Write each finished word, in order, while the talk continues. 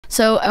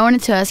So I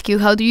wanted to ask you,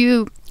 how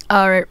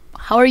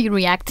are you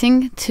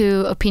reacting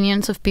to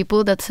opinions of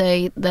people that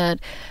say that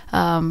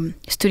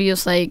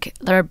studios that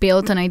are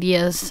built on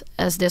ideas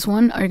as this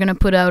one are going to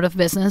put out of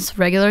business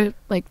regular,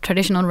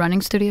 traditional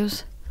running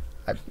studios?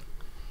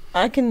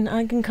 I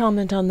can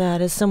comment on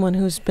that as someone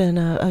who's been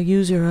a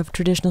user of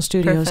traditional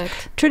studios.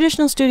 Perfect.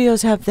 Traditional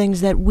studios have things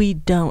that we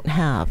don't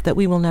have, that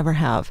we will never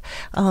have.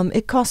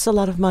 It costs a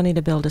lot of money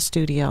to build a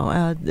studio,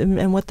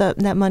 and what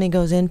that money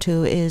goes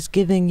into is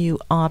giving you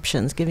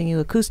options, giving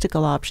you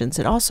acoustical options.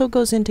 It also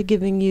goes into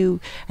giving you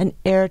an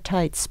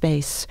airtight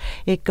space.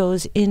 It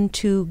goes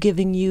into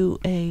giving you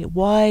a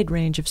wide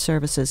range of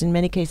services, in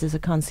many cases a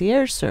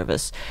concierge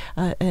service,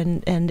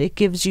 and it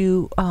gives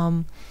you...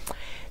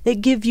 They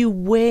give you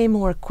way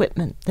more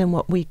equipment than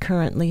what we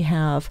currently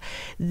have.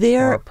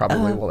 Or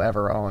probably will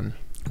ever own.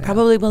 Yeah.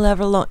 Probably will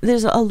ever own.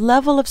 There's a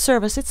level of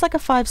service. It's like a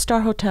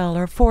 5-star hotel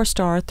or a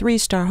 4-star or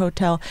 3-star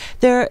hotel.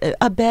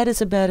 A bed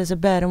is a bed is a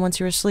bed, and once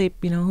you're asleep,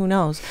 who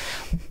knows.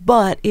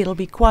 But it'll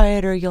be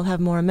quieter. You'll have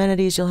more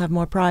amenities. You'll have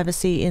more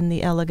privacy in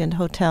the elegant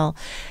hotel.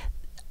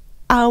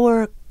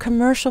 Our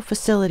commercial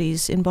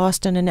facilities in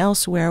Boston and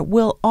elsewhere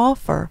will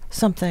offer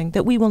something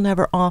that we will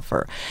never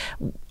offer.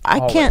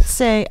 I can't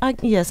say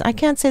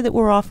that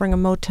we're offering a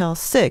Motel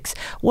 6.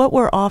 What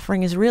we're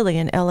offering is really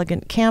an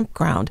elegant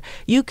campground.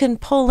 You can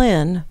pull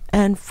in,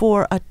 and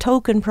for a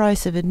token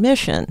price of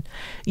admission,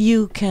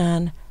 you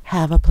can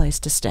have a place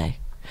to stay.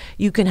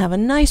 You can have a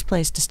nice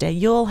place to stay.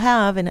 You'll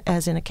have,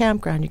 as in a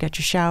campground, you got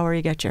your shower,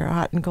 you got your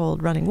hot and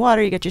cold running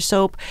water, you got your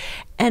soap.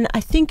 And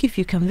I think if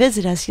you come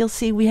visit us, you'll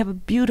see we have a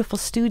beautiful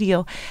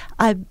studio.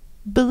 I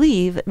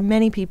believe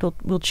many people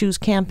will choose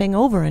camping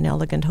over an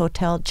elegant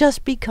hotel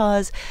just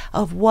because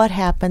of what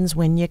happens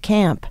when you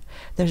camp.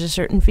 There's a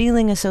certain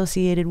feeling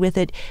associated with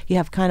it. You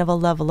have kind of a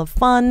level of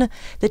fun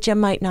that you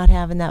might not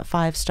have in that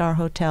 5-star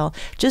hotel.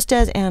 Just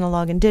as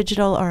analog and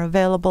digital are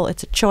available,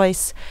 it's a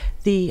choice.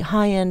 The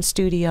high-end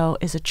studio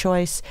is a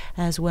choice,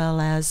 as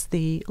well as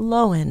the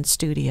low-end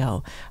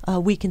studio.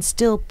 We can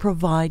still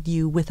provide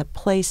you with a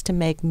place to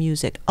make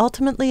music.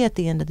 Ultimately, at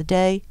the end of the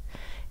day,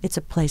 it's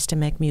a place to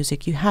make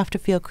music. You have to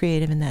feel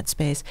creative in that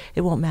space.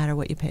 It won't matter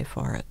what you pay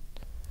for it.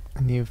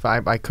 And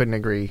I couldn't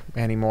agree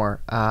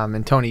anymore.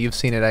 And Tony, you've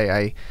seen it.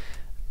 I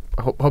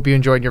hope you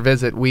enjoyed your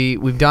visit.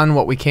 We've done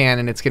what we can,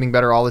 and it's getting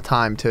better all the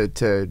time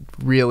to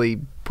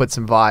really put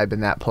some vibe in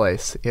that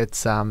place.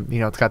 It's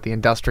it's got the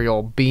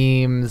industrial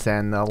beams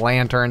and the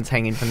lanterns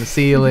hanging from the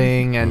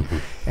ceiling,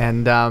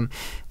 and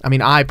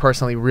I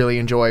personally really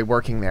enjoy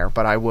working there,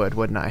 but I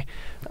wouldn't I?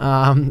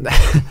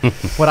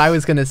 What I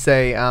was going to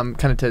say,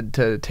 kind of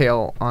to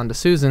tail on to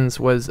Susan's,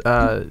 was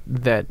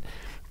that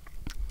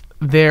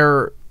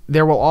there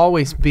will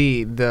always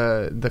be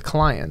the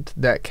client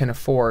that can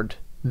afford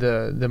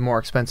the more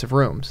expensive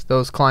rooms.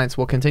 Those clients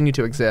will continue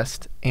to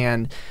exist,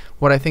 and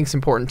what I think is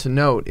important to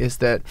note is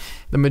that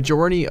the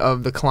majority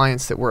of the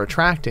clients that we're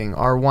attracting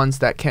are ones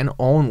that can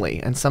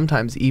only, and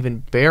sometimes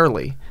even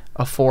barely,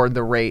 afford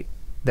the rate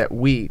that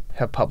we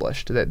have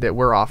published, that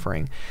we're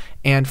offering.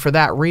 And for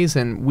that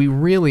reason, we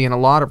really, in a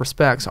lot of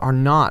respects, are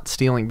not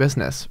stealing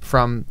business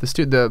from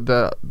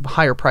the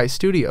higher price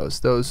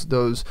studios. Those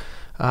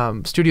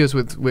studios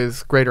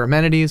with greater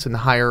amenities and the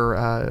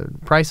higher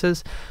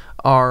prices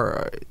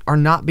are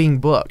not being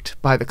booked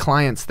by the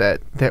clients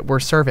that we're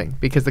serving,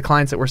 because the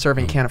clients that we're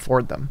serving can't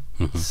afford them.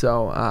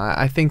 So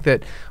I think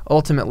that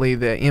ultimately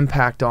the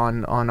impact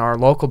on our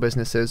local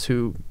businesses,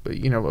 who,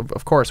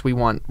 of course we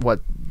want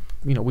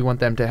we want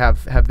them to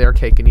have their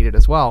cake and eat it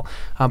as well.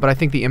 But I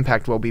think the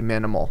impact will be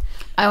minimal.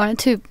 I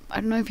don't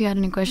know if you had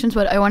any questions,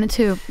 but I wanted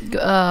to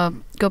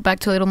go back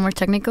to a little more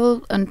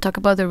technical and talk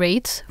about the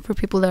rates for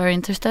people that are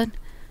interested.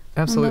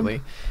 Absolutely.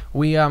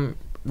 We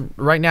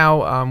right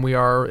now we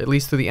are, at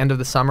least through the end of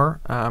the summer,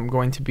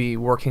 going to be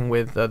working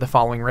with the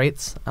following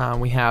rates.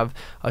 We have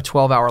a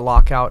 12-hour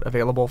lockout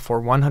available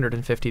for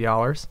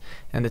 $150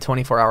 and a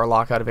 24-hour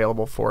lockout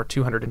available for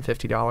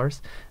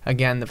 $250.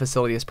 Again, the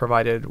facility is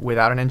provided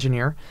without an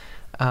engineer.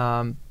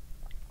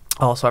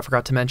 Also, I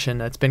forgot to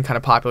mention, it's been kind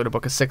of popular to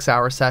book a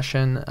 6-hour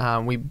session.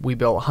 We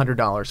bill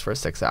 $100 for a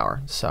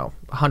 6-hour, so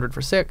 $100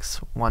 for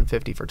 6,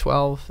 $150 for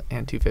 12,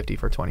 and $250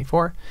 for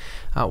 24.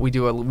 We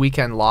do a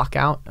weekend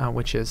lockout,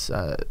 which is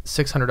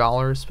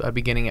 $600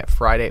 beginning at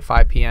Friday at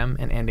 5 p.m.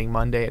 and ending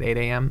Monday at 8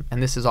 a.m.,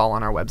 and this is all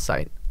on our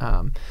website.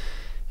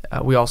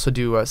 We also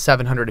do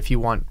 $700 if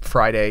you want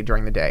Friday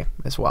during the day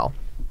as well.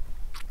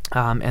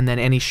 And then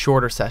any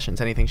shorter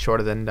sessions, anything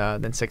shorter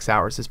than 6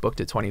 hours, is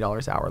booked at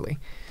 $20 hourly.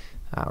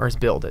 Or is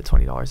billed at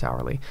 $20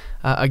 hourly.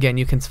 Again,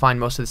 you can find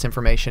most of this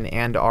information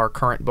and our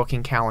current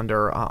booking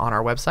calendar on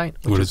our website.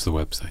 What is the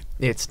website?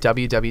 It's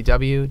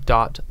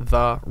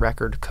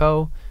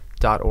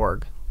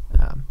www.therecordco.org.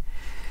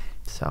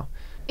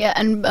 Yeah,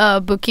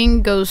 and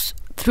booking goes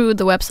through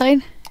the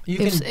website? You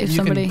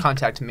can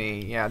contact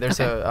me. Yeah, there's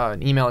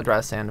an email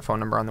address and a phone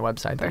number on the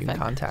website that you can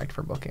contact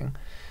for booking.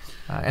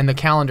 And the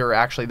calendar,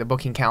 actually, the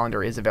booking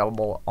calendar is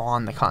available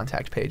on the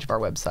contact page of our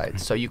website,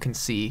 so you can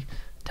see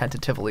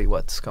tentatively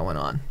what's going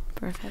on.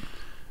 Perfect.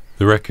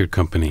 The record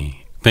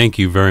company thank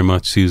you very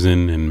much,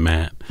 Susan and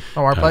Matt.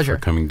 Oh, our pleasure.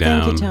 For coming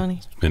down. Thank you, Tony.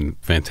 It's been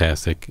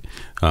fantastic.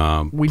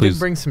 We did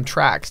bring some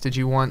tracks. Did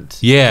you want?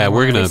 Yeah,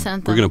 we're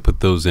gonna put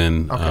those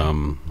in.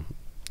 Okay.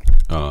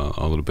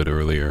 A little bit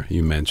earlier,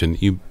 you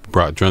mentioned you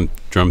brought drum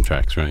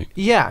tracks, right?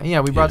 Yeah,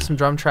 we brought some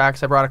drum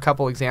tracks. I brought a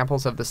couple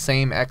examples of the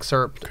same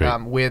excerpt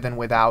with and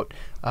without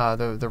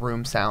the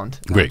room sound.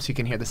 Great. So you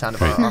can hear the sound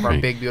of our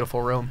big,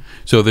 beautiful room.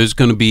 So there's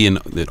going to be an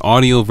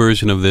audio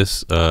version of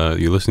this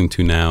you're listening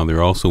to now.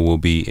 There also will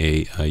be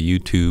a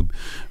YouTube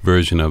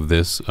version of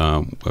this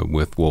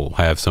we'll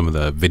have some of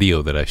the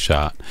video that I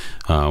shot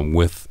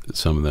with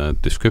some of the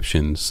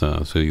descriptions,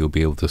 so you'll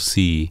be able to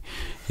see,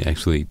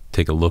 actually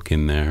take a look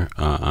in there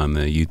on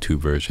the YouTube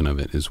version of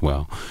it as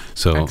well.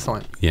 So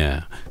excellent.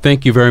 Yeah,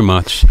 thank you very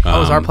much. It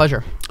was our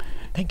pleasure.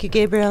 Thank you,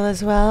 Gabriela,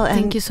 as well.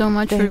 Thank you so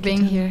much for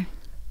being here.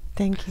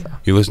 Thank you.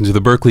 You listen to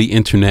the Berkeley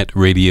Internet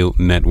Radio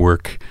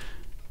Network.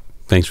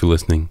 Thanks for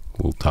listening.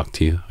 We'll talk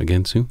to you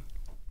again soon.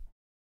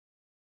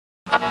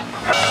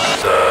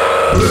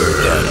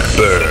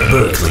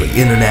 Berkeley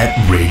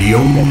Internet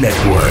Radio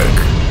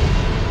Network.